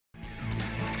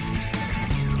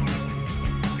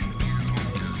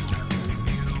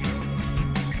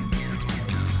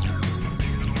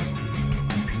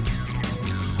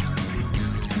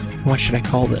What should I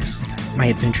call this? My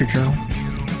adventure journal?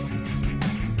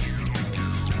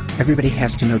 Everybody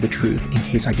has to know the truth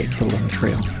in case I get killed on the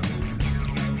trail.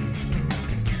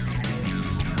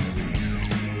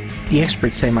 The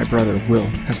experts say my brother, Will,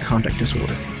 has conduct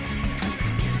disorder.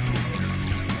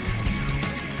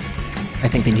 I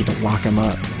think they need to lock him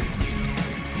up.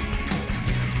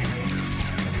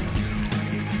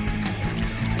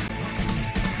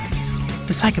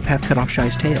 The psychopath cut off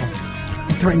Shy's tail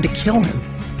and threatened to kill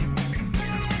him.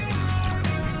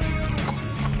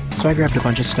 So I grabbed a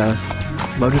bunch of stuff,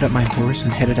 loaded up my horse,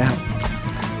 and headed out.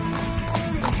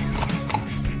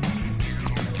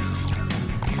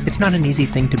 It's not an easy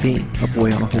thing to be, a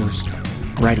boy on a horse,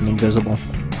 riding invisible.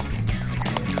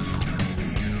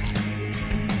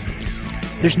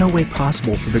 There's no way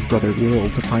possible for Big Brother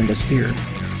Will to find us here.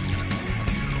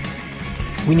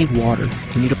 We need water,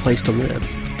 we need a place to live,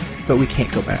 but we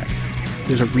can't go back.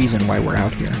 There's a reason why we're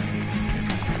out here.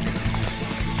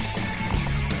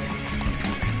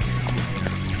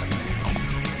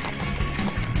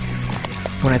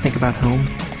 When I think about home,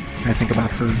 I think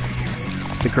about her,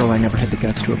 the girl I never had the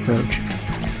guts to approach.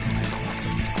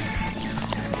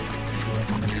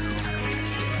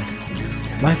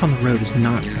 Life on the road is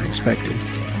not what I expected.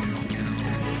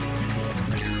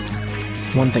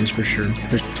 One thing's for sure,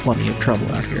 there's plenty of trouble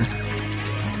out here.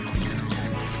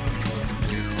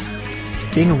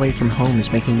 Being away from home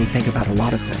is making me think about a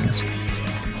lot of things.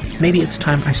 Maybe it's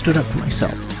time I stood up for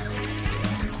myself.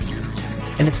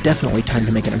 And it's definitely time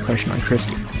to make an impression on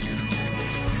Christy.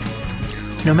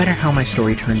 No matter how my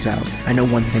story turns out, I know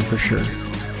one thing for sure.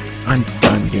 I'm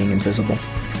done being invisible.